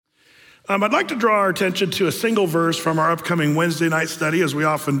I'd like to draw our attention to a single verse from our upcoming Wednesday night study, as we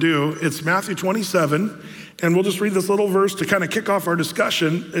often do. It's Matthew 27, and we'll just read this little verse to kind of kick off our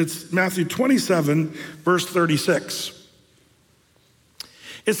discussion. It's Matthew 27, verse 36.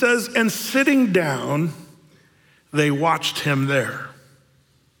 It says, "And sitting down, they watched him there."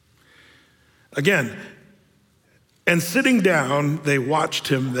 Again, and sitting down, they watched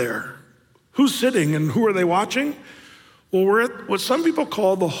him there. Who's sitting and who are they watching? Well, we're at what some people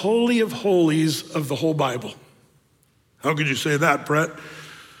call the Holy of Holies of the whole Bible. How could you say that, Brett?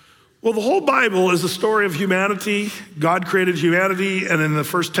 Well, the whole Bible is a story of humanity. God created humanity, and in the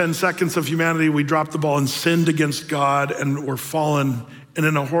first 10 seconds of humanity, we dropped the ball and sinned against God, and were fallen and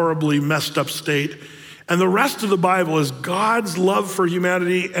in a horribly messed up state. And the rest of the Bible is God's love for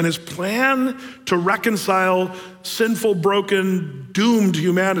humanity and his plan to reconcile sinful, broken, doomed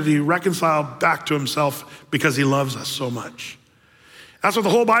humanity, reconcile back to himself because he loves us so much. That's what the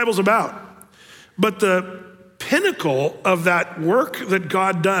whole Bible's about. But the pinnacle of that work that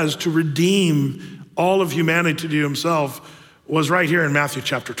God does to redeem all of humanity to himself was right here in Matthew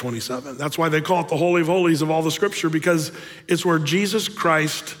chapter 27. That's why they call it the Holy of Holies of all the scripture, because it's where Jesus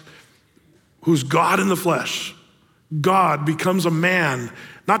Christ, who's God in the flesh, God becomes a man,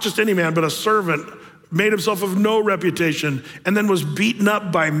 not just any man, but a servant, made himself of no reputation, and then was beaten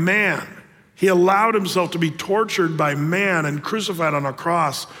up by man. He allowed himself to be tortured by man and crucified on a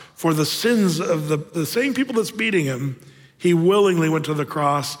cross for the sins of the same people that's beating him. He willingly went to the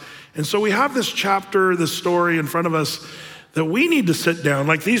cross. And so we have this chapter, this story in front of us that we need to sit down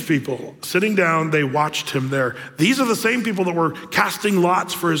like these people. Sitting down, they watched him there. These are the same people that were casting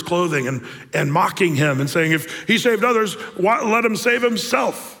lots for his clothing and mocking him and saying, if he saved others, let him save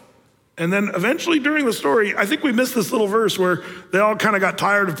himself. And then eventually during the story, I think we missed this little verse where they all kind of got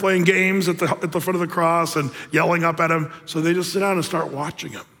tired of playing games at the foot of the cross and yelling up at him. So they just sit down and start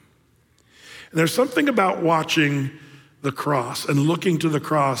watching him. And there's something about watching the cross and looking to the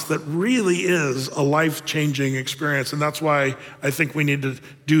cross that really is a life-changing experience. And that's why I think we need to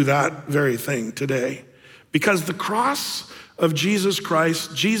do that very thing today. Because the cross of Jesus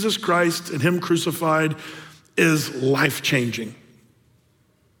Christ and him crucified, is life-changing.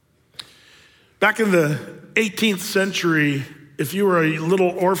 Back in the 18th century, if you were a little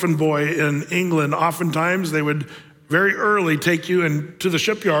orphan boy in England, oftentimes they would very early take you into the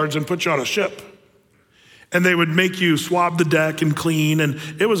shipyards and put you on a ship. And they would make you swab the deck and clean, and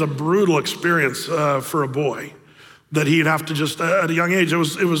it was a brutal experience for a boy that he'd have to just, at a young age. It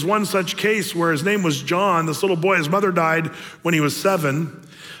was one such case where his name was John, this little boy. His mother died when he was 7,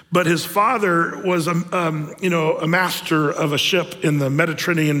 but his father was a master of a ship in the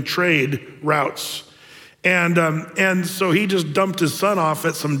Mediterranean trade routes. And so he just dumped his son off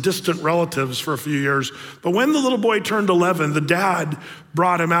at some distant relatives for a few years. But when the little boy turned 11, the dad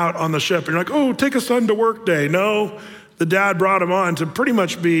brought him out on the ship. And you're like, oh, take a son to work day. No, the dad brought him on to pretty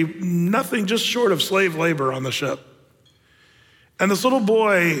much be nothing just short of slave labor on the ship. And this little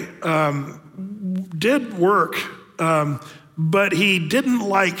boy did work, but he didn't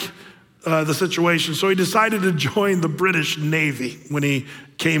like the situation. So he decided to join the British Navy when he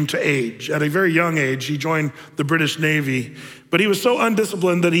came to age. At a very young age, he joined the British Navy. But he was so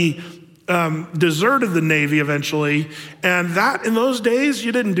undisciplined that he deserted the Navy eventually. And that, in those days,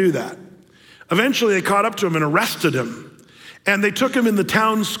 you didn't do that. Eventually, they caught up to him and arrested him. And they took him in the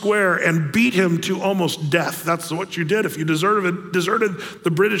town square and beat him to almost death. That's what you did. If you deserted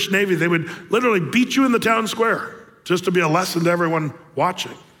the British Navy, they would literally beat you in the town square just to be a lesson to everyone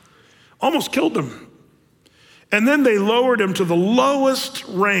watching. Almost killed him. And then they lowered him to the lowest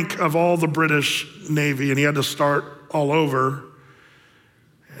rank of all the British Navy, and he had to start all over.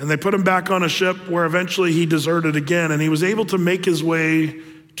 And they put him back on a ship where eventually he deserted again, and he was able to make his way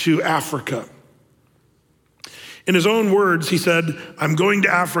to Africa. In his own words, he said, I'm going to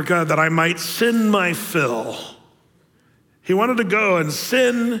Africa that I might sin my fill. He wanted to go and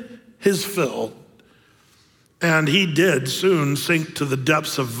sin his fill. And he did soon sink to the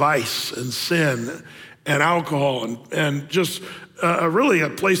depths of vice and sin and alcohol and just really a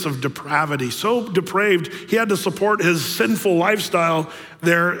place of depravity. So depraved, he had to support his sinful lifestyle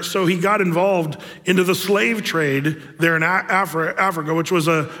there. So he got involved into the slave trade there in Africa, which was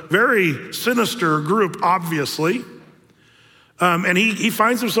a very sinister group, obviously. And he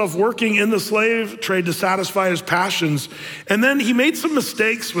finds himself working in the slave trade to satisfy his passions. And then he made some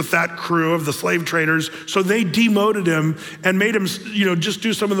mistakes with that crew of the slave traders, so they demoted him and made him, just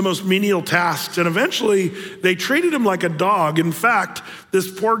do some of the most menial tasks. And eventually, they treated him like a dog. In fact,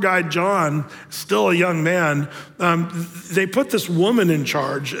 this poor guy, John, still a young man, they put this woman in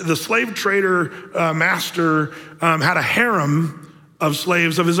charge. The slave trader master had a harem of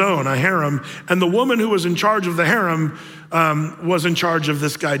slaves of his own, a harem. And the woman who was in charge of the harem was in charge of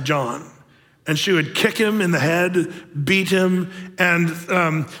this guy, John. And she would kick him in the head, beat him, and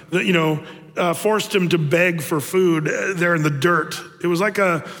forced him to beg for food there in the dirt. It was like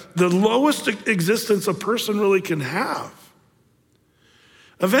the lowest existence a person really can have.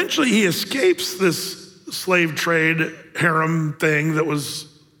 Eventually, he escapes this slave trade harem thing that was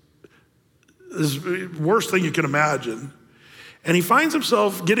the worst thing you can imagine. And he finds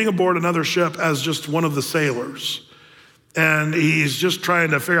himself getting aboard another ship as just one of the sailors. And he's just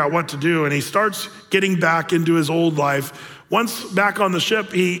trying to figure out what to do. And he starts getting back into his old life. Once back on the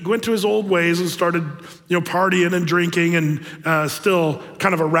ship, he went to his old ways and started, partying and drinking and still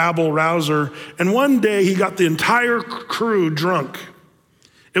kind of a rabble-rouser. And one day he got the entire crew drunk.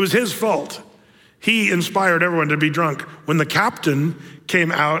 It was his fault. He inspired everyone to be drunk. When the captain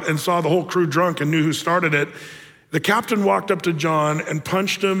came out and saw the whole crew drunk and knew who started it, the captain walked up to John and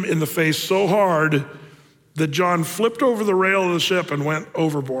punched him in the face so hard that John flipped over the rail of the ship and went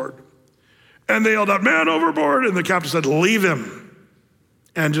overboard. And they yelled out, "Man overboard!" And the captain said, "Leave him."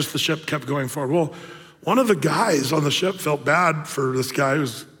 And just the ship kept going forward. Well, one of the guys on the ship felt bad for this guy who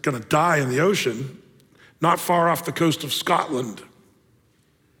was gonna die in the ocean, not far off the coast of Scotland.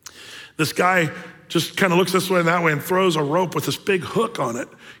 This guy just kind of looks this way and that way and throws a rope with this big hook on it.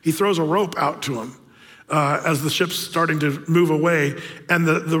 He throws a rope out to him as the ship's starting to move away. And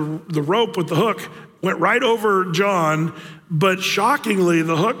the rope with the hook went right over John, but shockingly,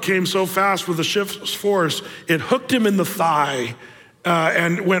 the hook came so fast with the ship's force, it hooked him in the thigh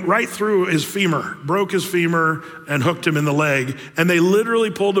and went right through his femur, broke his femur and hooked him in the leg. And they literally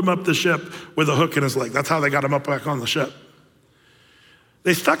pulled him up the ship with a hook in his leg. That's how they got him up back on the ship.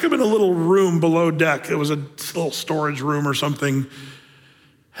 They stuck him in a little room below deck. It was a little storage room or something.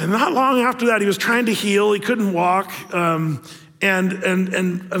 And not long after that, he was trying to heal. He couldn't walk. And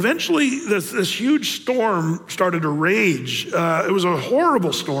eventually this huge storm started to rage. It was a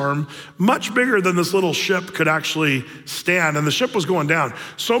horrible storm, much bigger than this little ship could actually stand. And the ship was going down.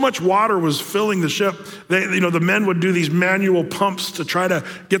 So much water was filling the ship. The men would do these manual pumps to try to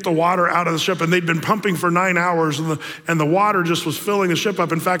get the water out of the ship. And they'd been pumping for 9 hours and the water just was filling the ship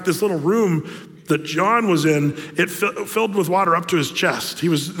up. In fact, this little room that John was in, it filled with water up to his chest. He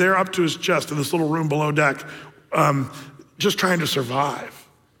was there up to his chest in this little room below deck. Just trying to survive.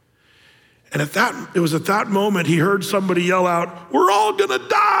 And it was at that moment he heard somebody yell out, "We're all gonna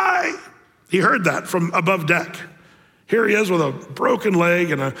die." He heard that from above deck. Here he is with a broken leg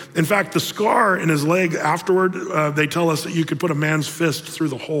in fact, the scar in his leg afterward, they tell us that you could put a man's fist through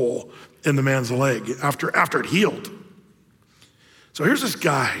the hole in the man's leg after it healed. So here's this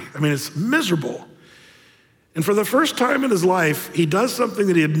guy, it's miserable. And for the first time in his life, he does something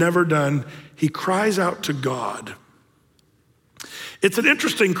that he had never done. He cries out to God. It's an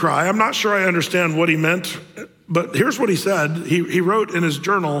interesting cry. I'm not sure I understand what he meant, but here's what he said. He wrote in his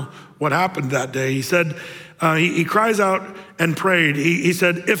journal what happened that day. He said, he cries out and prayed. He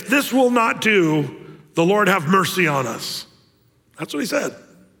said, "If this will not do, the Lord have mercy on us." That's what he said.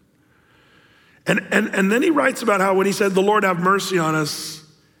 And then he writes about how when he said, "The Lord have mercy on us,"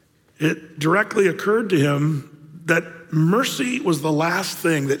 it directly occurred to him that mercy was the last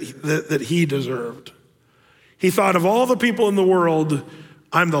thing that he deserved. He thought, of all the people in the world,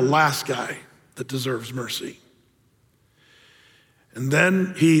 I'm the last guy that deserves mercy. And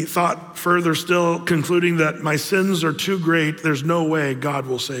then he thought further still, concluding that my sins are too great. There's no way God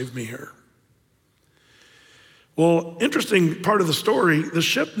will save me here. Well, interesting part of the story, the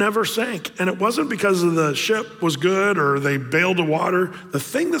ship never sank. And it wasn't because the ship was good or they bailed the water. The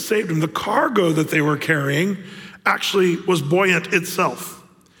thing that saved them, the cargo that they were carrying, actually was buoyant itself.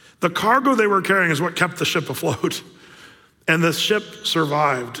 The cargo they were carrying is what kept the ship afloat. And the ship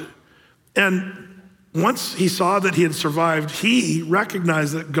survived. And once he saw that he had survived, he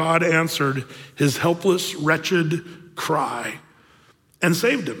recognized that God answered his helpless, wretched cry and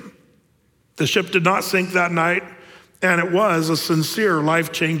saved him. The ship did not sink that night, and it was a sincere,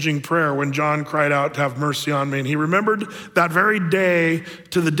 life-changing prayer when John cried out to have mercy on me. And he remembered that very day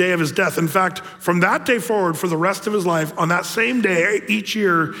to the day of his death. In fact, from that day forward, for the rest of his life, on that same day, each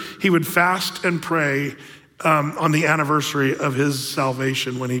year, he would fast and pray on the anniversary of his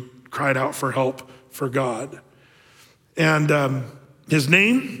salvation when he cried out for help for God. And his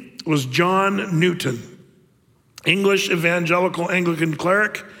name was John Newton, English evangelical Anglican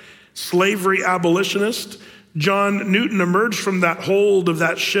cleric, slavery abolitionist. John Newton emerged from that hold of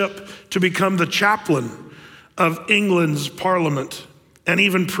that ship to become the chaplain of England's parliament and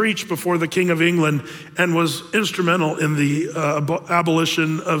even preached before the King of England and was instrumental in the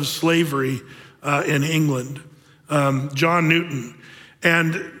abolition of slavery in England. John Newton.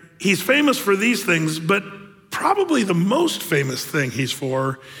 And he's famous for these things, but probably the most famous thing he's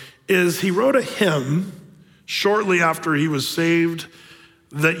for is he wrote a hymn shortly after he was saved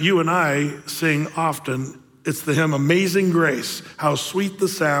that you and I sing often. It's the hymn, Amazing Grace, how sweet the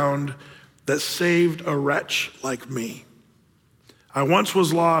sound that saved a wretch like me. I once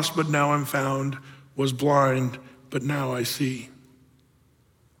was lost, but now I'm found, was blind, but now I see.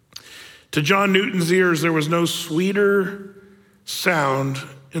 To John Newton's ears, there was no sweeter sound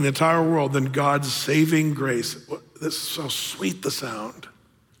in the entire world than God's saving grace. This is so sweet, the sound.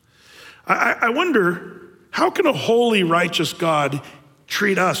 I wonder, how can a holy, righteous God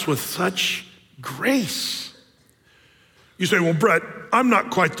treat us with such grace? You say, well, Brett, I'm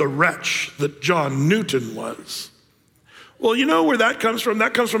not quite the wretch that John Newton was. Well, you know where that comes from?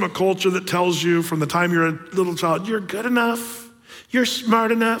 That comes from a culture that tells you from the time you're a little child, you're good enough, you're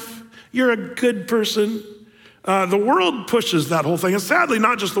smart enough, you're a good person. The world pushes that whole thing. And sadly,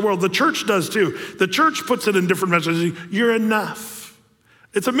 not just the world, the church does too. The church puts it in different messages. You're enough.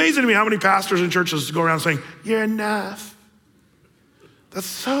 It's amazing to me how many pastors and churches go around saying, you're enough. That's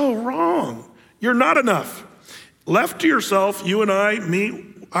so wrong. You're not enough. Left to yourself, you and I,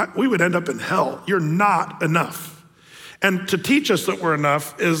 we would end up in hell. You're not enough. And to teach us that we're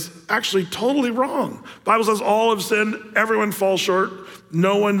enough is actually totally wrong. The Bible says all have sinned, everyone falls short.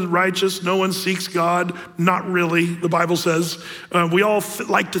 No one's righteous, no one seeks God. Not really, the Bible says. We all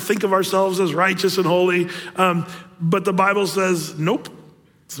like to think of ourselves as righteous and holy, but the Bible says, nope,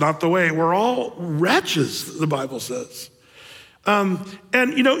 it's not the way. We're all wretches, the Bible says. And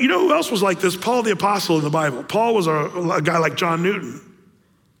you know who else was like this? Paul the apostle in the Bible. Paul was a guy like John Newton.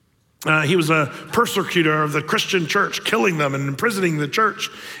 He was a persecutor of the Christian church, killing them and imprisoning the church.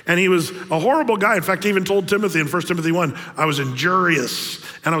 And he was a horrible guy. In fact, he even told Timothy in 1 Timothy 1, I was injurious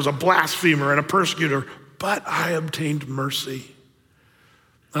and I was a blasphemer and a persecutor, but I obtained mercy.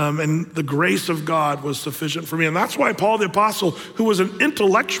 And the grace of God was sufficient for me. And that's why Paul the apostle, who was an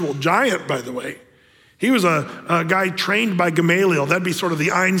intellectual giant, by the way, he was a guy trained by Gamaliel. That'd be sort of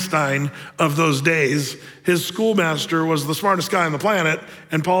the Einstein of those days. His schoolmaster was the smartest guy on the planet.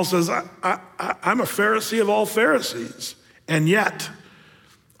 And Paul says, I'm a Pharisee of all Pharisees. And yet,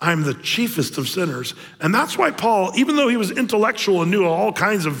 I'm the chiefest of sinners. And that's why Paul, even though he was intellectual and knew all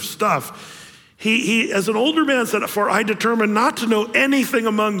kinds of stuff, he as an older man said, for I determined not to know anything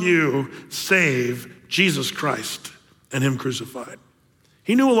among you save Jesus Christ and him crucified.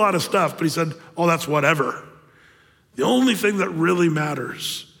 He knew a lot of stuff, but he said, oh, that's whatever. The only thing that really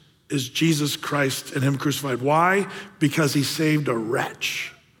matters is Jesus Christ and him crucified. Why? Because he saved a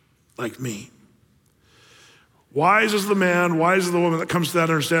wretch like me. Wise is the man, wise is the woman that comes to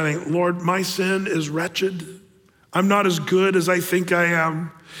that understanding. Lord, my sin is wretched. I'm not as good as I think I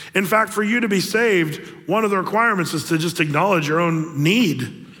am. In fact, for you to be saved, one of the requirements is to just acknowledge your own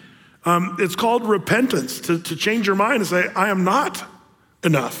need. It's called repentance, to change your mind and say, I am not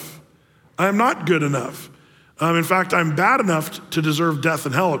enough. I am not good enough. In fact, I'm bad enough to deserve death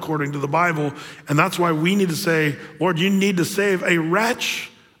and hell according to the Bible. And that's why we need to say, Lord, you need to save a wretch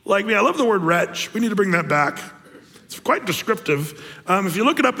like me. I love the word wretch. We need to bring that back. It's quite descriptive. If you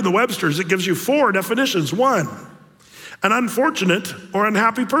look it up in the Webster's, it gives you 4 definitions. 1, an unfortunate or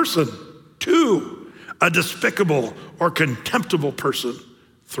unhappy person. 2, a despicable or contemptible person.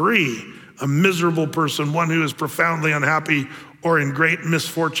 3, a miserable person, one who is profoundly unhappy or in great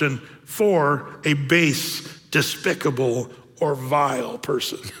misfortune. 4, a base, despicable, or vile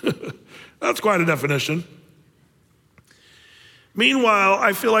person. That's quite a definition. Meanwhile,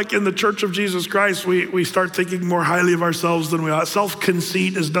 I feel like in the Church of Jesus Christ, we start thinking more highly of ourselves than we ought.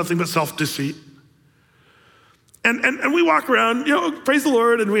 Self-conceit is nothing but self-deceit. And we walk around, praise the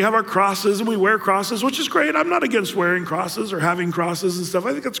Lord, and we have our crosses and we wear crosses, which is great. I'm not against wearing crosses or having crosses and stuff.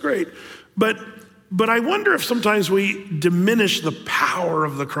 I think that's great. But I wonder if sometimes we diminish the power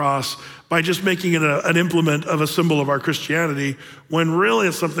of the cross by just making it an implement of a symbol of our Christianity, when really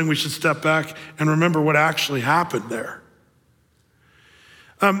it's something we should step back and remember what actually happened there.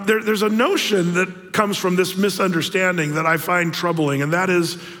 There's a notion that comes from this misunderstanding that I find troubling, and that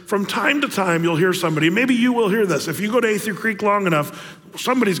is from time to time you'll hear somebody, maybe you will hear this. If you go to Athey Creek long enough,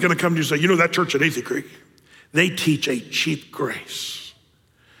 somebody's gonna come to you and say, that church at Athey Creek, they teach a cheap grace.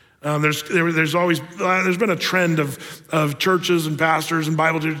 There's been a trend of churches and pastors and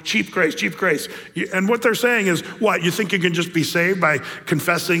Bible teachers, cheap grace. And what they're saying is, what, you think you can just be saved by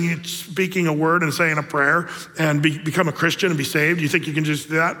confessing, speaking a word and saying a prayer and become a Christian and be saved? You think you can just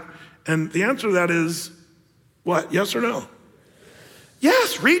do that? And the answer to that is, what, yes or no?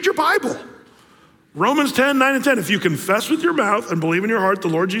 Yes, read your Bible. Romans 10, 9 and 10, if you confess with your mouth and believe in your heart the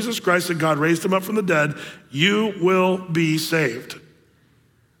Lord Jesus Christ, that God raised him up from the dead, you will be saved.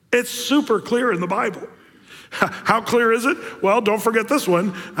 It's super clear in the Bible. How clear is it? Well, don't forget this one.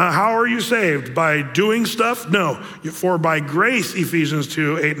 How are you saved? By doing stuff? No. For by grace, Ephesians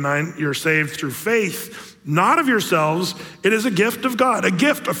 2:8-9, you're saved through faith, not of yourselves. It is a gift of God, a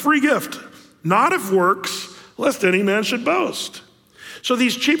gift, a free gift, not of works, lest any man should boast. So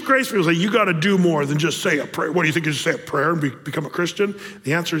these cheap grace people say, you got to do more than just say a prayer. What do you think, you just say a prayer and become a Christian?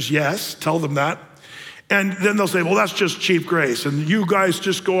 The answer is yes. Tell them that. And then they'll say, well, that's just cheap grace. And you guys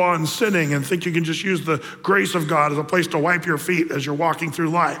just go on sinning and think you can just use the grace of God as a place to wipe your feet as you're walking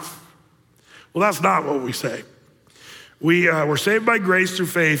through life. Well, that's not what we say. We're saved by grace through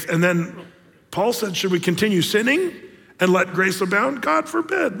faith. And then Paul said, should we continue sinning and let grace abound? God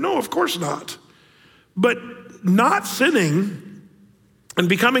forbid. No, of course not. But not sinning and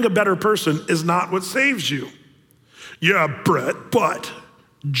becoming a better person is not what saves you. Yeah, Brett, but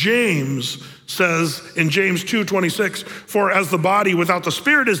James says in James 2:26, for as the body without the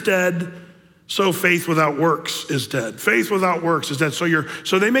spirit is dead, so faith without works is dead. Faith without works is dead.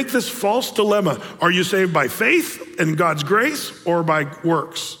 So they make this false dilemma. Are you saved by faith and God's grace or by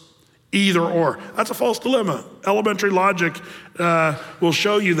works? Either or. That's a false dilemma. Elementary logic will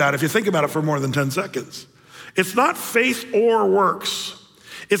show you that if you think about it for more than 10 seconds. It's not faith or works.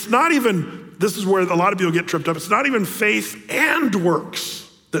 It's not even, this is where a lot of people get tripped up. It's not even faith and works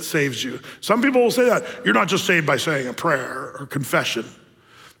that saves you. Some people will say that. You're not just saved by saying a prayer or confession.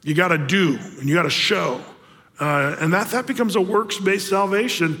 You got to do and you got to show. And that becomes a works-based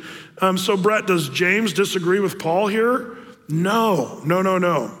salvation. So Brett, does James disagree with Paul here? No.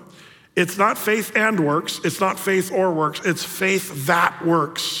 It's not faith and works. It's not faith or works. It's faith that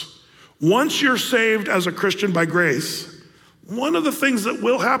works. Once you're saved as a Christian by grace, one of the things that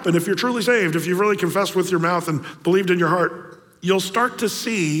will happen if you're truly saved, if you've really confessed with your mouth and believed in your heart, you'll start to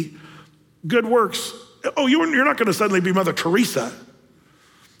see good works. Oh, you're not going to suddenly be Mother Teresa.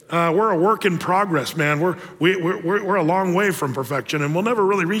 We're a work in progress, man. We're a long way from perfection, and we'll never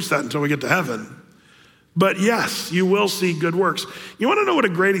really reach that until we get to heaven. But yes, you will see good works. You want to know what a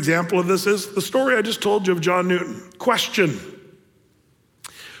great example of this is? The story I just told you of John Newton. Question: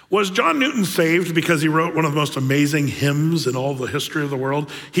 was John Newton saved because he wrote one of the most amazing hymns in all the history of the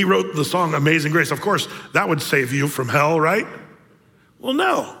world? He wrote the song Amazing Grace. Of course, that would save you from hell, right? Well,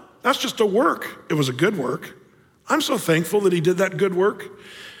 no, that's just a work. It was a good work. I'm so thankful that he did that good work.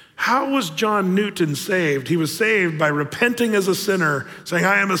 How was John Newton saved? He was saved by repenting as a sinner, saying,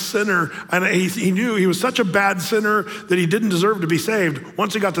 I am a sinner. And he knew he was such a bad sinner that he didn't deserve to be saved.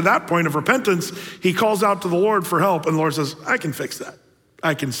 Once he got to that point of repentance, he calls out to the Lord for help. And the Lord says, I can fix that.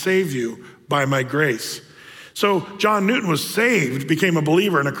 I can save you by my grace. So John Newton was saved, became a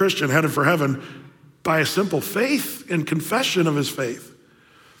believer and a Christian headed for heaven by a simple faith and confession of his faith.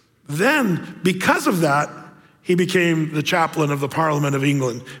 Then, because of that, he became the chaplain of the Parliament of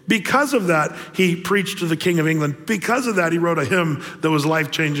England. Because of that, he preached to the King of England. Because of that, he wrote a hymn that was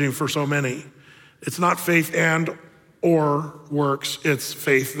life-changing for so many. It's not faith and or works, it's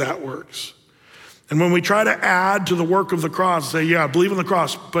faith that works. And when we try to add to the work of the cross, say, yeah, I believe in the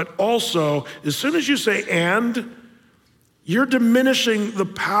cross, but also, as soon as you say and, you're diminishing the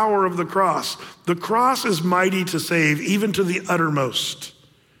power of the cross. The cross is mighty to save, even to the uttermost.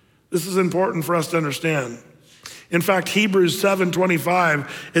 This is important for us to understand. In fact, Hebrews 7:25,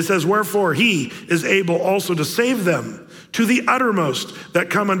 it says, wherefore he is able also to save them to the uttermost that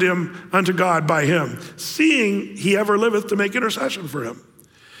come unto God by him, seeing he ever liveth to make intercession for him.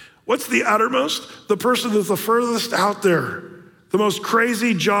 What's the uttermost? The person that's the furthest out there. The most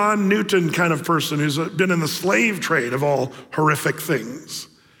crazy John Newton kind of person who's been in the slave trade of all horrific things.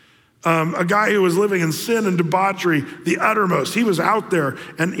 A guy who was living in sin and debauchery, the uttermost. He was out there.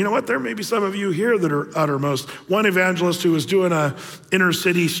 And you know what? There may be some of you here that are uttermost. One evangelist who was doing a inner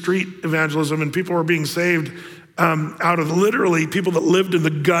city street evangelism, and people were being saved out of literally people that lived in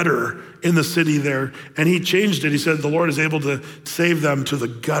the gutter in the city there. And he changed it. He said, the Lord is able to save them to the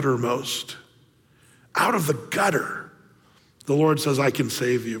guttermost. Out of the gutter, the Lord says, I can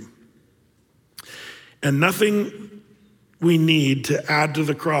save you. And nothing we need to add to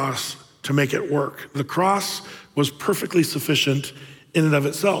the cross to make it work. The cross was perfectly sufficient in and of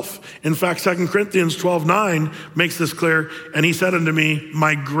itself. In fact, 2 Corinthians 12:9 makes this clear. And he said unto me,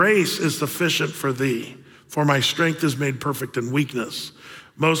 my grace is sufficient for thee, for my strength is made perfect in weakness.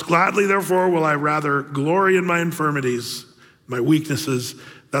 Most gladly, therefore, will I rather glory in my infirmities, my weaknesses,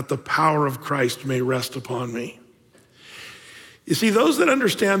 that the power of Christ may rest upon me. You see, those that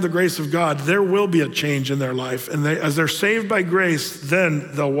understand the grace of God, there will be a change in their life. And as they're saved by grace,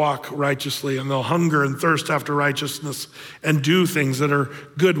 then they'll walk righteously and they'll hunger and thirst after righteousness and do things that are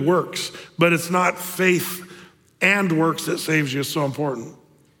good works. But it's not faith and works that saves you. It's so important.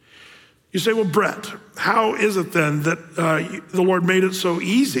 You say, well, Brett, how is it then that the Lord made it so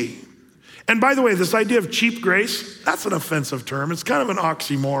easy? And by the way, this idea of cheap grace, that's an offensive term. It's kind of an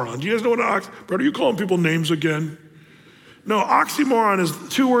oxymoron. Do you guys know what Brett, are you calling people names again? No, oxymoron is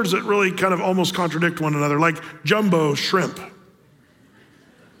two words that really kind of almost contradict one another, like jumbo shrimp,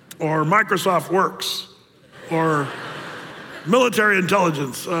 or Microsoft Works, or military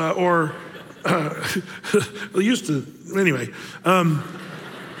intelligence, or used to, anyway.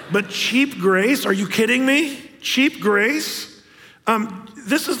 But cheap grace, are you kidding me? Cheap grace?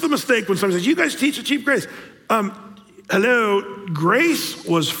 This is the mistake when somebody says, you guys teach a cheap grace. Hello, grace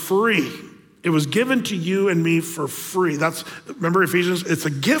was free. It was given to you and me for free. Remember Ephesians? It's a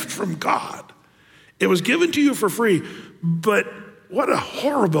gift from God. It was given to you for free, but what a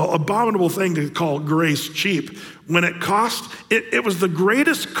horrible, abominable thing to call grace cheap. When it cost, it was the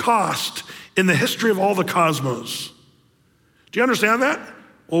greatest cost in the history of all the cosmos. Do you understand that?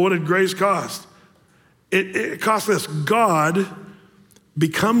 Well, what did grace cost? It cost this. God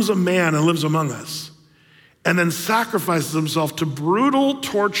becomes a man and lives among us, and then sacrifices himself to brutal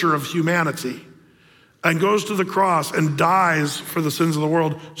torture of humanity and goes to the cross and dies for the sins of the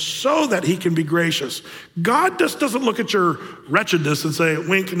world so that he can be gracious. God just doesn't look at your wretchedness and say,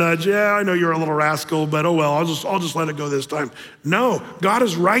 wink, nudge, yeah, I know you're a little rascal, but oh well, I'll just let it go this time. No, God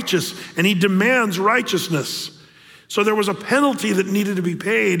is righteous and he demands righteousness. So there was a penalty that needed to be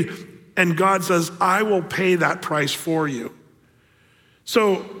paid, and God says, I will pay that price for you.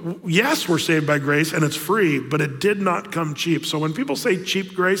 So yes, we're saved by grace and it's free, but it did not come cheap. So when people say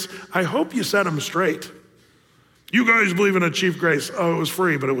cheap grace, I hope you set them straight. You guys believe in a cheap grace. Oh, it was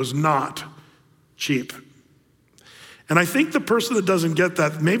free, but it was not cheap. And I think the person that doesn't get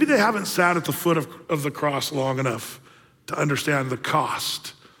that, maybe they haven't sat at the foot of the cross long enough to understand the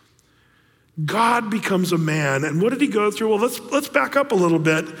cost. God becomes a man, and what did he go through? Well, let's back up a little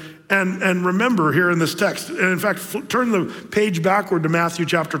bit and remember here in this text. And in fact, turn the page backward to Matthew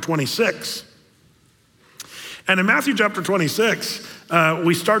chapter 26. And in Matthew chapter 26,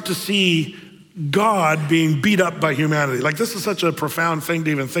 we start to see God being beat up by humanity. Like, this is such a profound thing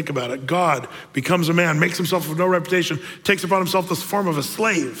to even think about it. God becomes a man, makes himself of no reputation, takes upon himself the form of a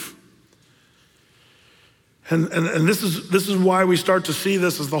slave. And this is why we start to see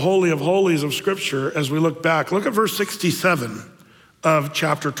this as the Holy of Holies of Scripture as we look back. Look at verse 67 of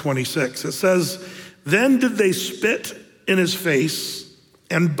chapter 26. It says, then did they spit in his face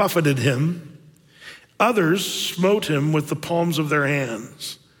and buffeted him. Others smote him with the palms of their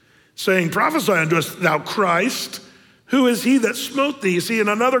hands, saying, prophesy unto us, thou Christ. Who is he that smote thee? You see, in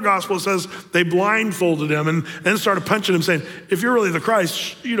another gospel it says they blindfolded him and then started punching him, saying, if you're really the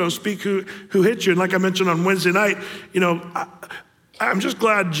Christ, speak who hit you. And like I mentioned on Wednesday night, I'm just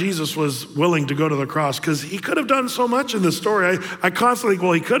glad Jesus was willing to go to the cross, because he could have done so much in this story. I constantly think,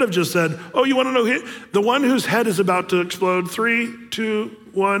 well, he could have just said, oh, you want to know the one whose head is about to explode? 3, 2,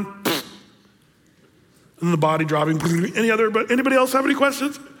 1, and the body dropping. Anybody else have any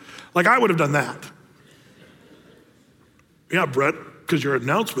questions? Like, I would have done that. Yeah, Brett, because your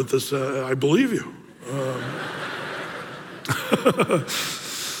announcement this, I believe you.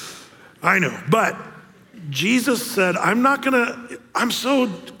 I know, but Jesus said, I'm so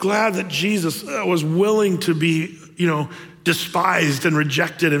glad that Jesus was willing to be, despised and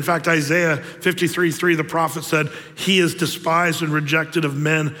rejected. In fact, Isaiah 53:3, the prophet said, he is despised and rejected of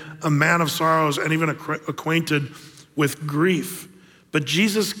men, a man of sorrows and even acquainted with grief. But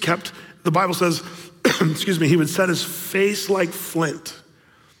Jesus kept, the Bible says, he would set his face like flint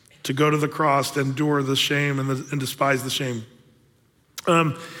to go to the cross, to endure the shame and despise the shame.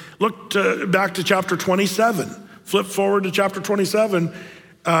 Look back to chapter 27. Flip forward to chapter 27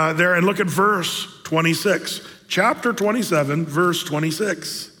 there and look at verse 26. Chapter 27, verse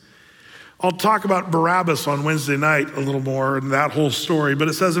 26. I'll talk about Barabbas on Wednesday night a little more and that whole story, but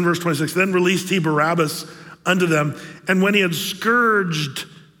it says in verse 26, then released he Barabbas unto them, and when he had scourged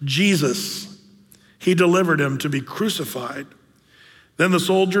Jesus, he delivered him to be crucified. Then the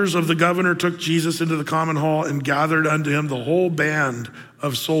soldiers of the governor took Jesus into the common hall and gathered unto him the whole band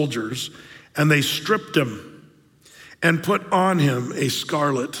of soldiers, and they stripped him and put on him a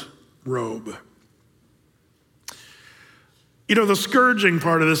scarlet robe. The scourging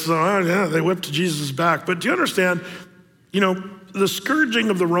part of this is, they whipped Jesus' back. But do you understand, the scourging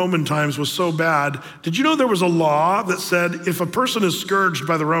of the Roman times was so bad. Did you know there was a law that said if a person is scourged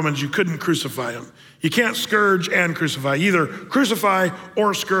by the Romans, you couldn't crucify him? You can't scourge and crucify, either crucify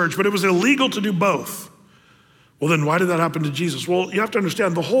or scourge, but it was illegal to do both. Well, then why did that happen to Jesus? Well, you have to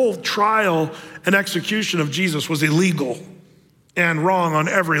understand the whole trial and execution of Jesus was illegal and wrong on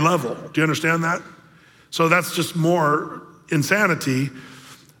every level. Do you understand that? So that's just more insanity.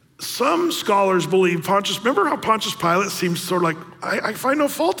 Some scholars believe remember how Pontius Pilate seems sort of like, I find no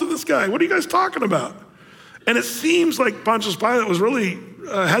fault in this guy. What are you guys talking about? And it seems like Pontius Pilate was really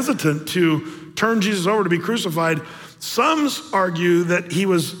hesitant to turn Jesus over to be crucified. Some argue that he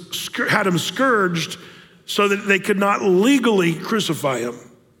had him scourged so that they could not legally crucify him.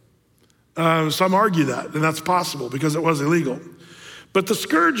 Some argue that, and that's possible because it was illegal. But the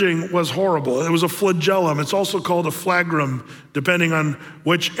scourging was horrible. It was a flagellum. It's also called a flagrum, depending on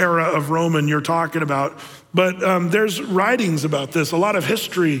which era of Roman you're talking about. But there's writings about this, a lot of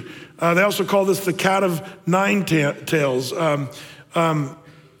history. They also call this the cat of nine tails. But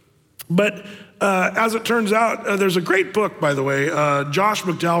as it turns out, there's a great book, by the way, Josh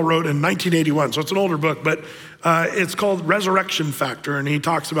McDowell wrote in 1981, so it's an older book, but it's called Resurrection Factor, and he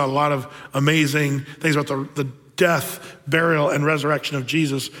talks about a lot of amazing things about the death, burial, and resurrection of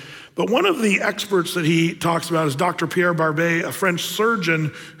Jesus. But one of the experts that he talks about is Dr. Pierre Barbet, a French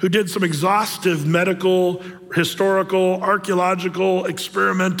surgeon who did some exhaustive medical, historical, archaeological,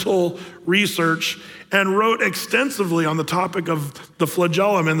 experimental research and wrote extensively on the topic of the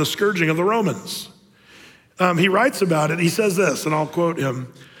flagellum and the scourging of the Romans. He writes about it. He says this, and I'll quote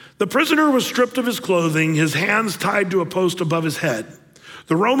him. "The prisoner was stripped of his clothing, his hands tied to a post above his head.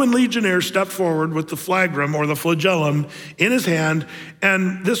 The Roman legionnaire stepped forward with the flagrum or the flagellum in his hand,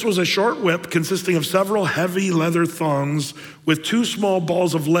 and this was a short whip consisting of several heavy leather thongs with 2 small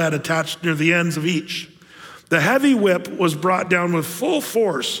balls of lead attached near the ends of each. The heavy whip was brought down with full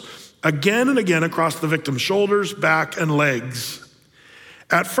force again and again across the victim's shoulders, back, and legs.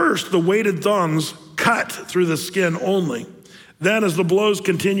 At first, the weighted thongs cut through the skin only. Then, as the blows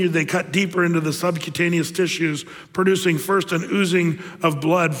continued, they cut deeper into the subcutaneous tissues, producing first an oozing of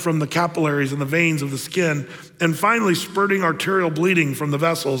blood from the capillaries and the veins of the skin, and finally spurting arterial bleeding from the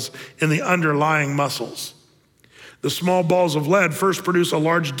vessels in the underlying muscles. The small balls of lead first produce a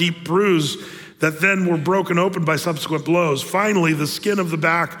large, deep bruise that then were broken open by subsequent blows. Finally, the skin of the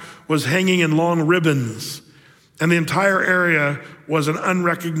back was hanging in long ribbons, and the entire area was an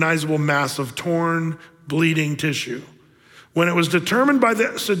unrecognizable mass of torn, bleeding tissue. When it was determined by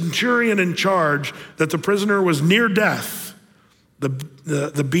the centurion in charge that the prisoner was near death,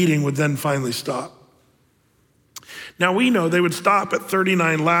 the beating would then finally stop." Now we know they would stop at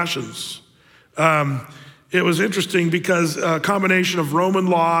 39 lashes. It was interesting because a combination of Roman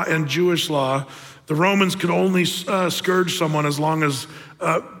law and Jewish law, the Romans could only scourge someone as long as,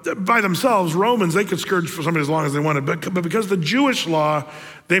 by themselves, Romans, they could scourge for somebody as long as they wanted. But because the Jewish law,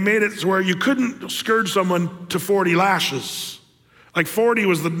 they made it to where you couldn't scourge someone to 40 lashes. Like 40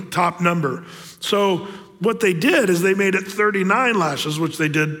 was the top number. So what they did is they made it 39 lashes, which they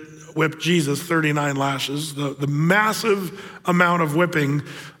did whip Jesus 39 lashes, the massive amount of whipping.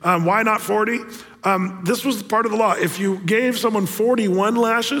 Why not 40? This was part of the law. If you gave someone 41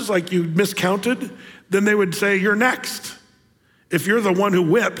 lashes, like you miscounted, then they would say, "You're next." If you're the one who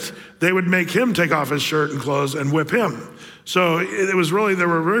whipped, they would make him take off his shirt and clothes and whip him. So it was really, they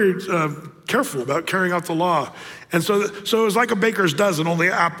were very careful about carrying out the law. And so it was like a baker's dozen,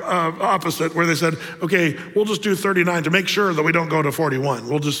 only opposite, where they said, okay, we'll just do 39 to make sure that we don't go to 41.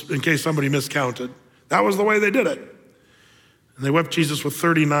 We'll just, in case somebody miscounted. That was the way they did it. And they whipped Jesus with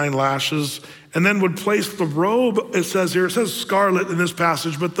 39 lashes and then would place the robe, it says scarlet in this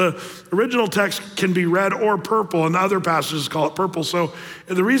passage, but the original text can be red or purple, and other passages call it purple. So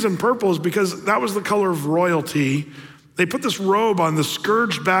the reason purple is because that was the color of royalty. They put this robe on the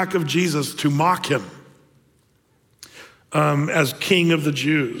scourged back of Jesus to mock him as King of the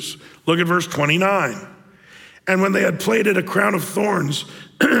Jews. Look at verse 29. "And when they had plaited a crown of thorns,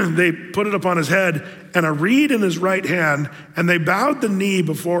 they put it upon his head and a reed in his right hand, and they bowed the knee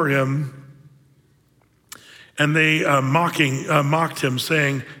before him, and they mocked him,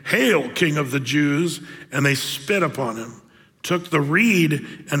 saying, 'Hail, King of the Jews!' And they spit upon him, took the reed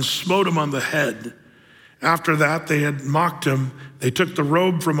and smote him on the head. After that, they had mocked him. They took the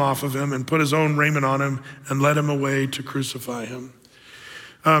robe from off of him and put his own raiment on him and led him away to crucify him."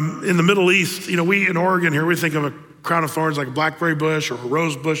 In the Middle East, we in Oregon here, we think of a crown of thorns like a blackberry bush or a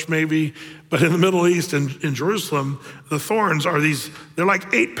rose bush maybe. But in the Middle East, in Jerusalem, the thorns are they're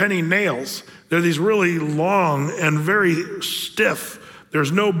like 8-penny nails. They're these really long and very stiff.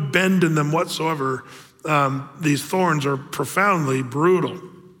 There's no bend in them whatsoever. These thorns are profoundly brutal.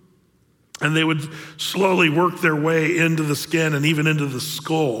 And they would slowly work their way into the skin and even into the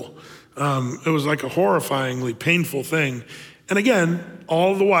skull. It was like a horrifyingly painful thing. And again,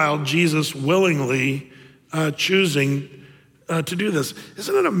 all the while, Jesus willingly choosing to do this.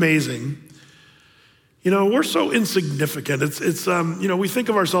 Isn't it amazing? We're so insignificant. We think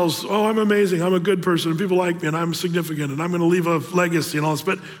of ourselves, oh, I'm amazing, I'm a good person, and people like me, and I'm significant, and I'm gonna leave a legacy and all this.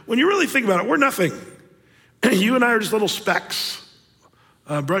 But when you really think about it, we're nothing. You and I are just little specks.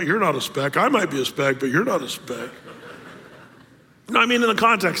 Brett, you're not a speck. I might be a speck, but you're not a speck. No, I mean in the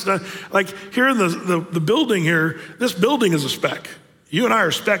context, like here in the building here, this building is a speck. You and I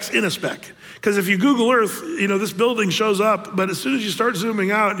are specks in a speck. Because if you Google Earth, this building shows up, but as soon as you start zooming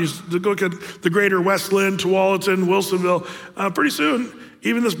out and you look at the greater West Lynn, Tualatin, Wilsonville, pretty soon,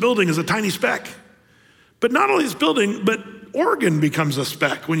 even this building is a tiny speck. But not only this building, but Oregon becomes a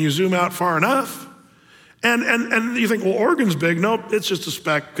speck when you zoom out far enough. And you think, well, Oregon's big. Nope, it's just a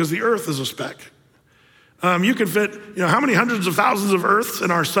speck because the Earth is a speck. You can fit, how many hundreds of thousands of Earths in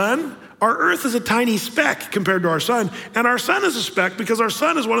our sun? Our Earth is a tiny speck compared to our sun. And our sun is a speck because our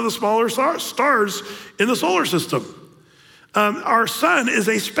sun is one of the smaller stars in the solar system. Our sun is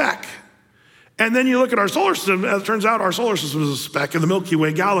a speck. And then you look at our solar system, as it turns out, our solar system is a speck in the Milky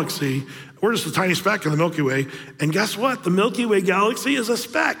Way galaxy. We're just a tiny speck in the Milky Way. And guess what? The Milky Way galaxy is a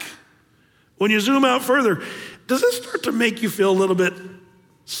speck. When you zoom out further, does this start to make you feel a little bit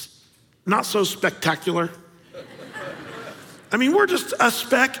not so spectacular? I mean, we're just a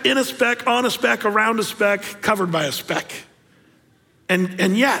speck in a speck, on a speck, around a speck, covered by a speck.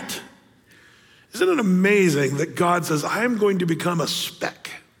 And yet, isn't it amazing that God says, I am going to become a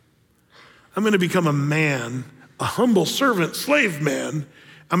speck. I'm going to become a man, a humble servant, slave man.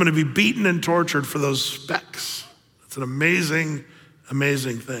 I'm going to be beaten and tortured for those specks. It's an amazing,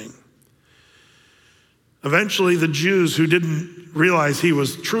 amazing thing. Eventually, the Jews who didn't realize he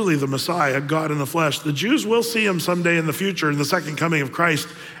was truly the Messiah, God in the flesh, the Jews will see him someday in the future in the second coming of Christ,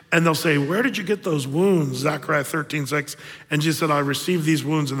 and they'll say, where did you get those wounds? Zechariah 13:6. And Jesus said, I received these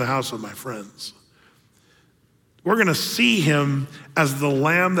wounds in the house of my friends. We're gonna see him as the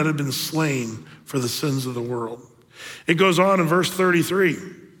lamb that had been slain for the sins of the world. It goes on in verse 33.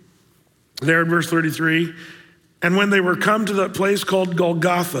 There in verse 33, and when they were come to that place called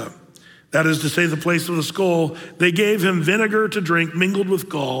Golgotha, that is to say, the place of the skull, they gave him vinegar to drink mingled with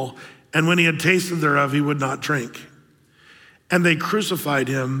gall, and when he had tasted thereof, he would not drink. And they crucified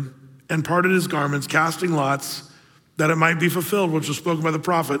him and parted his garments, casting lots, that it might be fulfilled, which was spoken by the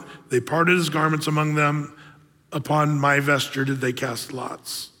prophet. They parted his garments among them, upon my vesture did they cast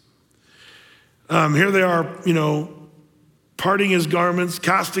lots. Here they are, parting his garments,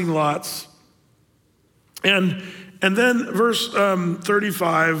 casting lots. And then verse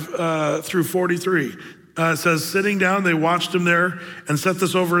 35 through 43 says, sitting down, they watched him there and set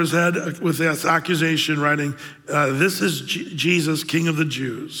this over his head with this accusation, writing, this is Jesus, King of the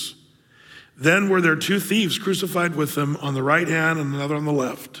Jews. Then were there two thieves crucified with him, on the right hand and another on the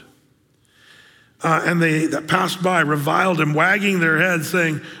left. And they that passed by reviled him, wagging their heads,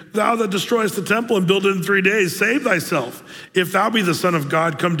 saying, thou that destroyest the temple and build it in 3 days, save thyself. If thou be the Son of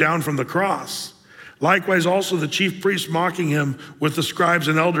God, come down from the cross. Likewise also the chief priests mocking him with the scribes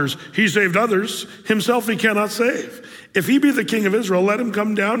and elders. He saved others, himself he cannot save. If he be the King of Israel, let him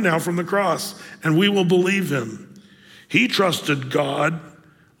come down now from the cross, and we will believe him. He trusted God,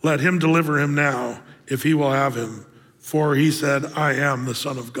 let him deliver him now, if he will have him. For he said, I am the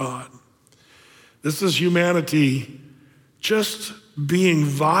Son of God. This is humanity just being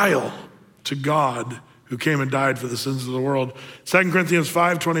vile to God, who came and died for the sins of the world. 2 Corinthians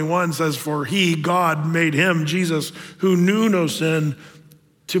 5:21 says, for he, God, made him, Jesus, who knew no sin,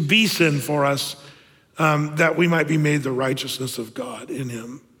 to be sin for us, that we might be made the righteousness of God in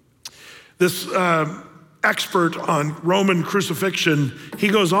him. This expert on Roman crucifixion, he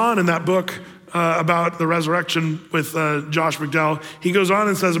goes on in that book about the resurrection with Josh McDowell. He goes on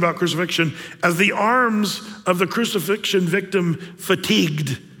and says about crucifixion, as the arms of the crucifixion victim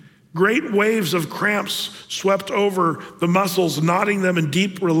fatigued, great waves of cramps swept over the muscles, knotting them in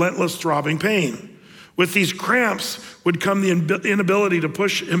deep, relentless, throbbing pain. With these cramps would come the inability to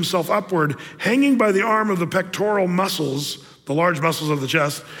push himself upward, hanging by the arm of the pectoral muscles, the large muscles of the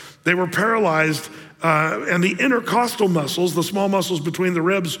chest. They were paralyzed, and the intercostal muscles, the small muscles between the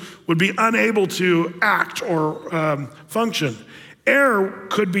ribs, would be unable to act or function. Air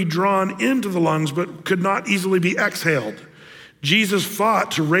could be drawn into the lungs, but could not easily be exhaled. Jesus fought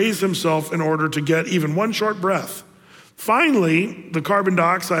to raise himself in order to get even one short breath. Finally, the carbon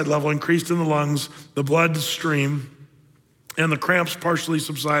dioxide level increased in the lungs, the blood stream, and the cramps partially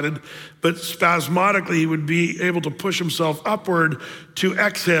subsided, but spasmodically he would be able to push himself upward to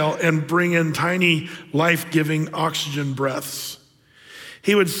exhale and bring in tiny life-giving oxygen breaths.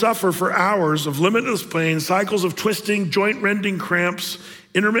 He would suffer for hours of limitless pain, cycles of twisting, joint-rending cramps,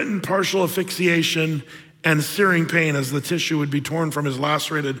 intermittent partial asphyxiation, and searing pain as the tissue would be torn from his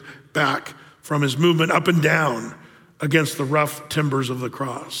lacerated back from his movement up and down against the rough timbers of the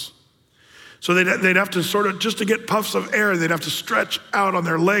cross. So they'd have to sort of, just to get puffs of air, they'd have to stretch out on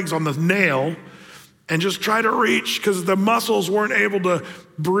their legs on the nail and just try to reach because the muscles weren't able to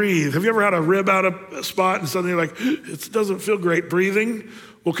breathe. Have you ever had a rib out of a spot and suddenly you're like, it doesn't feel great breathing?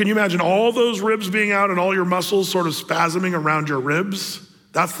 Well, can you imagine all those ribs being out and all your muscles sort of spasming around your ribs?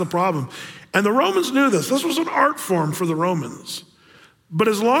 That's the problem. And the Romans knew this. This was an art form for the Romans. But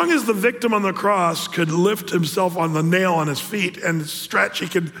as long as the victim on the cross could lift himself on the nail on his feet and stretch, he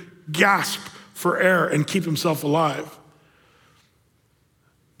could gasp for air and keep himself alive.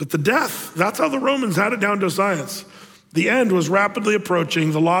 But the death, that's how the Romans had it down to a science. The end was rapidly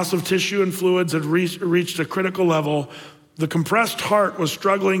approaching. The loss of tissue and fluids had reached a critical level. The compressed heart was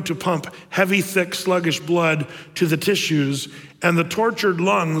struggling to pump heavy, thick, sluggish blood to the tissues, and the tortured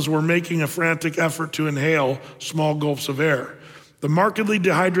lungs were making a frantic effort to inhale small gulps of air. The markedly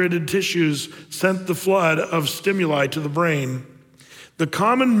dehydrated tissues sent the flood of stimuli to the brain. The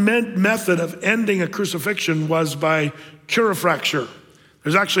common method of ending a crucifixion was by curifracture.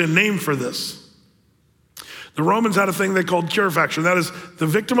 There's actually a name for this. The Romans had a thing they called curifracture. That is, the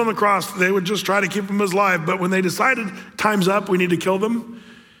victim on the cross, they would just try to keep him alive, but when they decided time's up, we need to kill them,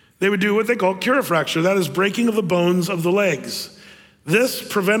 they would do what they call curifracture. That is breaking of the bones of the legs. This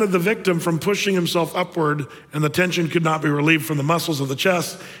prevented the victim from pushing himself upward, and the tension could not be relieved from the muscles of the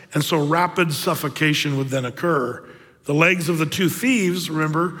chest, and so rapid suffocation would then occur. The legs of the two thieves,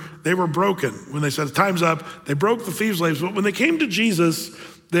 remember, they were broken. When they said, time's up, they broke the thieves' legs. But when they came to Jesus,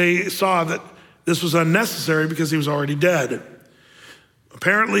 they saw that this was unnecessary because he was already dead.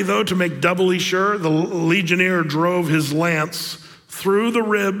 Apparently, though, to make doubly sure, the legionnaire drove his lance through the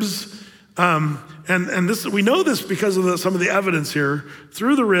ribs. And this, we know this because of some of the evidence here,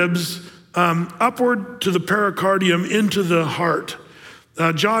 through the ribs, upward to the pericardium, into the heart.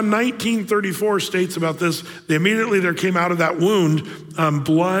 John 19:34 states about this, immediately there came out of that wound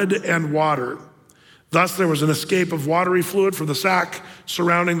blood and water. Thus there was an escape of watery fluid from the sac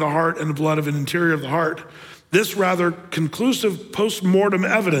surrounding the heart and the blood of an interior of the heart. This rather conclusive post-mortem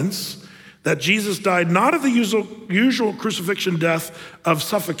evidence that Jesus died not of the usual crucifixion death of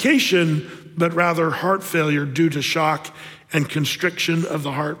suffocation, but rather heart failure due to shock and constriction of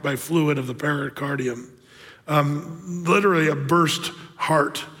the heart by fluid of the pericardium. Literally a burst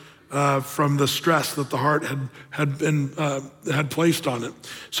heart from the stress that the heart had placed on it.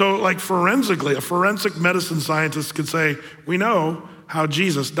 So like forensically, a forensic medicine scientist could say, we know how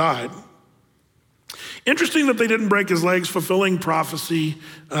Jesus died. Interesting that they didn't break his legs, fulfilling prophecy,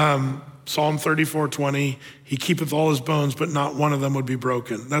 Psalm 34:20, he keepeth all his bones, but not one of them would be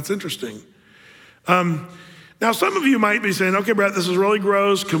broken. That's interesting. Now, some of you might be saying, okay, Brett, this is really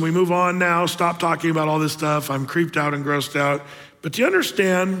gross. Can we move on now? Stop talking about all this stuff. I'm creeped out and grossed out. But do you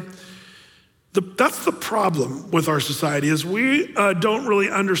understand, that's the problem with our society is we don't really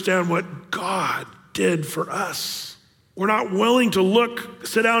understand what God did for us. We're not willing to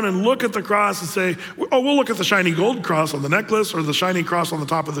sit down and look at the cross and say, oh, we'll look at the shiny gold cross on the necklace or the shiny cross on the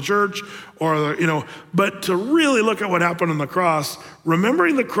top of the church but to really look at what happened on the cross,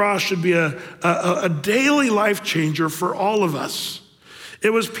 remembering the cross should be a daily life changer for all of us.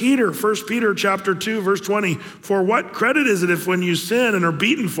 It was Peter, 1 Peter chapter 2, verse 20, for what credit is it if when you sin and are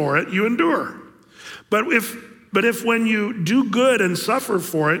beaten for it, you endure? But if when you do good and suffer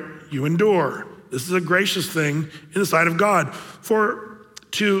for it, you endure. This is a gracious thing in the sight of God. For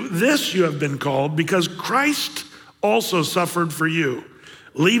to this you have been called, because Christ also suffered for you,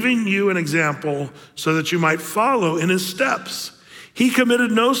 leaving you an example so that you might follow in his steps. He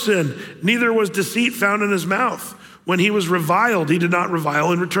committed no sin, neither was deceit found in his mouth. When he was reviled, he did not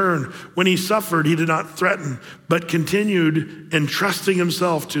revile in return. When he suffered, he did not threaten, but continued entrusting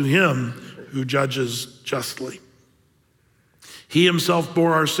himself to him who judges justly. He himself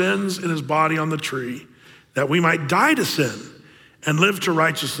bore our sins in his body on the tree, that we might die to sin and live to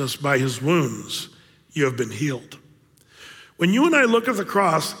righteousness. By his wounds you have been healed. When you and I look at the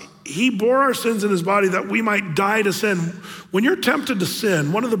cross, he bore our sins in his body that we might die to sin. When you're tempted to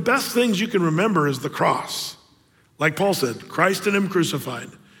sin, one of the best things you can remember is the cross. Like Paul said, Christ and him crucified.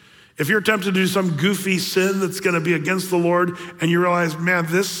 If you're tempted to do some goofy sin that's gonna be against the Lord and you realize, man,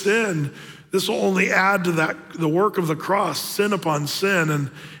 this sin, this will only add to the work of the cross, sin upon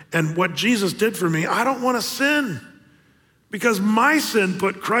sin. And what Jesus did for me, I don't wanna sin because my sin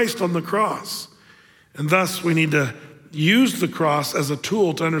put Christ on the cross. And thus we need to use the cross as a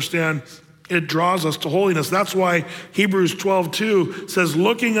tool to understand it draws us to holiness. That's why Hebrews 12:2 says,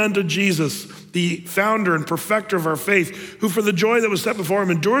 looking unto Jesus, the founder and perfecter of our faith, who for the joy that was set before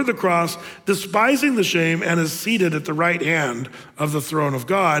him endured the cross, despising the shame, and is seated at the right hand of the throne of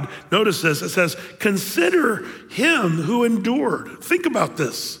God. Notice this, it says, consider him who endured. Think about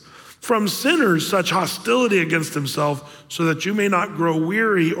this. From sinners such hostility against himself, so that you may not grow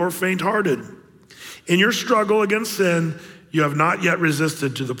weary or faint-hearted. In your struggle against sin, you have not yet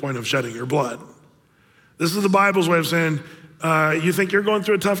resisted to the point of shedding your blood. This is the Bible's way of saying, you think you're going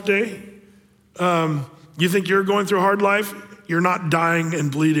through a tough day? You think you're going through a hard life? You're not dying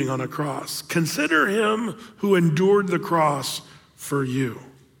and bleeding on a cross. Consider him who endured the cross for you.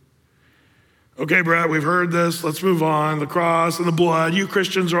 Okay, Brett, we've heard this. Let's move on. The cross and the blood. You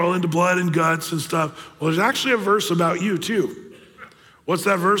Christians are all into blood and guts and stuff. Well, there's actually a verse about you too. What's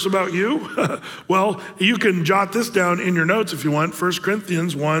that verse about you? Well, you can jot this down in your notes if you want. 1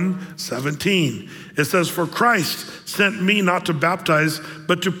 Corinthians 1:17. It says, for Christ sent me not to baptize,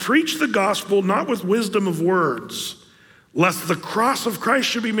 but to preach the gospel, not with wisdom of words, lest the cross of Christ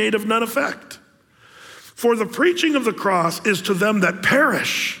should be made of none effect. For the preaching of the cross is to them that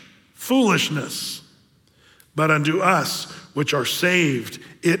perish foolishness, but unto us which are saved,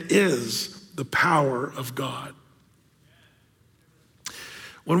 it is the power of God.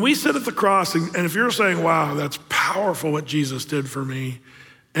 When we sit at the cross, and if you're saying, wow, that's powerful what Jesus did for me,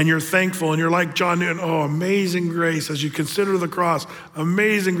 and you're thankful, and you're like John Newton, oh, amazing grace, as you consider the cross,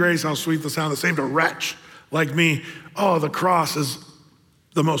 amazing grace, how sweet the sound that saved a wretch like me. Oh, the cross is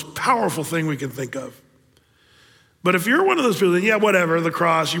the most powerful thing we can think of. But if you're one of those people, then yeah, whatever, the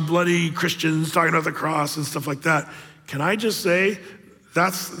cross, you bloody Christians talking about the cross and stuff like that, can I just say,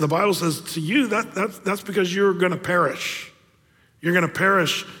 the Bible says to you, that's because you're gonna perish. You're gonna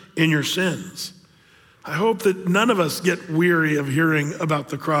perish in your sins. I hope that none of us get weary of hearing about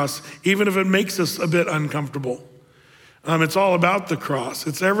the cross, even if it makes us a bit uncomfortable. It's all about the cross.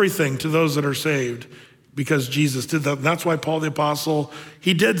 It's everything to those that are saved because Jesus did that. And that's why Paul the Apostle,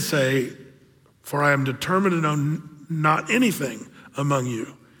 he did say, for I am determined to know not anything among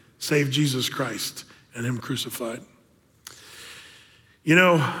you save Jesus Christ and him crucified. You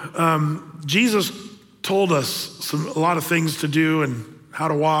know, Jesus told us a lot of things to do and how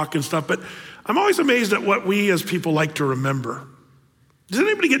to walk and stuff, but I'm always amazed at what we as people like to remember. Does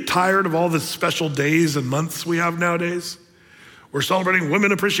anybody get tired of all the special days and months we have nowadays? We're celebrating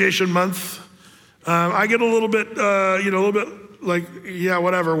Women Appreciation Month. I get a little bit like, yeah,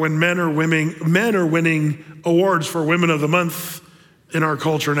 whatever, when men are winning awards for Women of the Month in our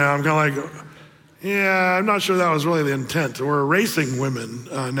culture now. I'm kind of like, yeah, I'm not sure that was really the intent. We're erasing women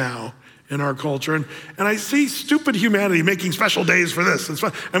now in our culture. And I see stupid humanity making special days for this.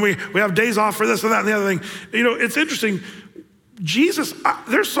 And we have days off for this and that and the other thing. You know, it's interesting. Jesus,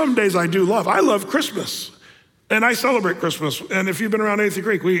 there's some days I do love. I love Christmas. And I celebrate Christmas. And if you've been around Athey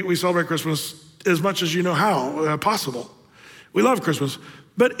Creek, we celebrate Christmas as much as you know how possible. We love Christmas.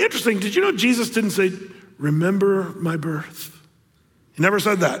 But interesting, did you know Jesus didn't say, remember my birth? He never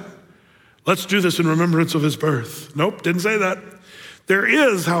said that. Let's do this in remembrance of his birth. Nope, didn't say that. There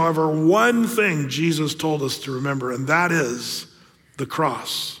is, however, one thing Jesus told us to remember, and that is the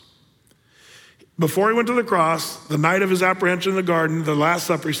cross. Before he went to the cross, the night of his apprehension in the garden, the Last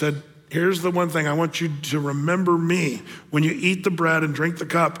Supper, he said, here's the one thing, I want you to remember me. When you eat the bread and drink the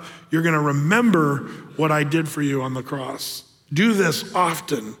cup, you're gonna remember what I did for you on the cross. Do this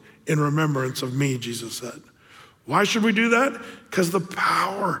often in remembrance of me, Jesus said. Why should we do that? Because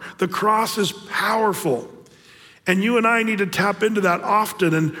the cross is powerful. And you and I need to tap into that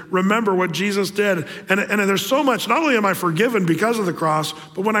often and remember what Jesus did. And there's so much, not only am I forgiven because of the cross,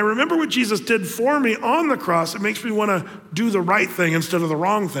 but when I remember what Jesus did for me on the cross, it makes me wanna do the right thing instead of the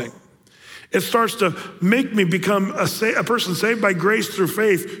wrong thing. It starts to make me become a person saved by grace through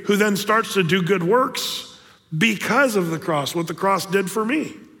faith who then starts to do good works because of the cross, what the cross did for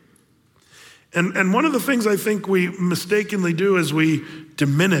me. And one of the things I think we mistakenly do is we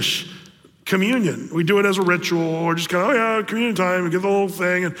diminish communion. We do it as a ritual or just kind of, oh yeah, communion time, we get the whole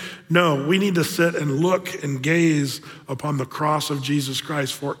thing. And no, we need to sit and look and gaze upon the cross of Jesus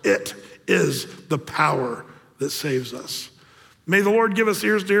Christ, for it is the power that saves us. May the Lord give us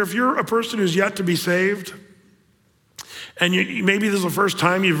ears to hear. If you're a person who's yet to be saved, and maybe this is the first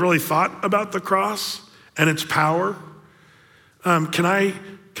time you've really thought about the cross and its power, can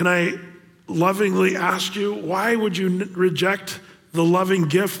I lovingly ask you, why would you reject the loving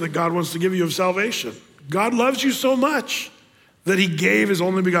gift that God wants to give you of salvation? God loves you so much that he gave his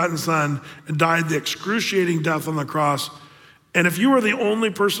only begotten son and died the excruciating death on the cross. And if you were the only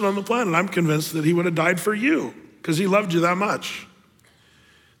person on the planet, I'm convinced that he would have died for you because he loved you that much.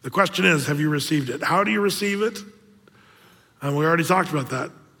 The question is, have you received it? How do you receive it? And we already talked about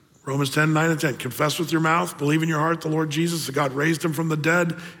that. Romans 10, 9 and 10. Confess with your mouth, believe in your heart the Lord Jesus, that God raised him from the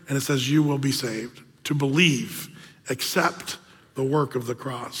dead, and it says you will be saved. To believe, accept the work of the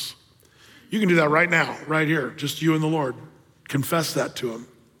cross. You can do that right now, right here, just you and the Lord. Confess that to him.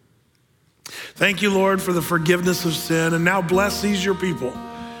 Thank you, Lord, for the forgiveness of sin, and now bless these your people.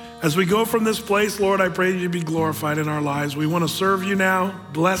 As we go from this place, Lord, I pray that you be glorified in our lives. We want to serve you now.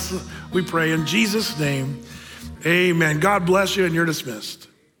 Bless, we pray in Jesus' name. Amen. God bless you, and you're dismissed.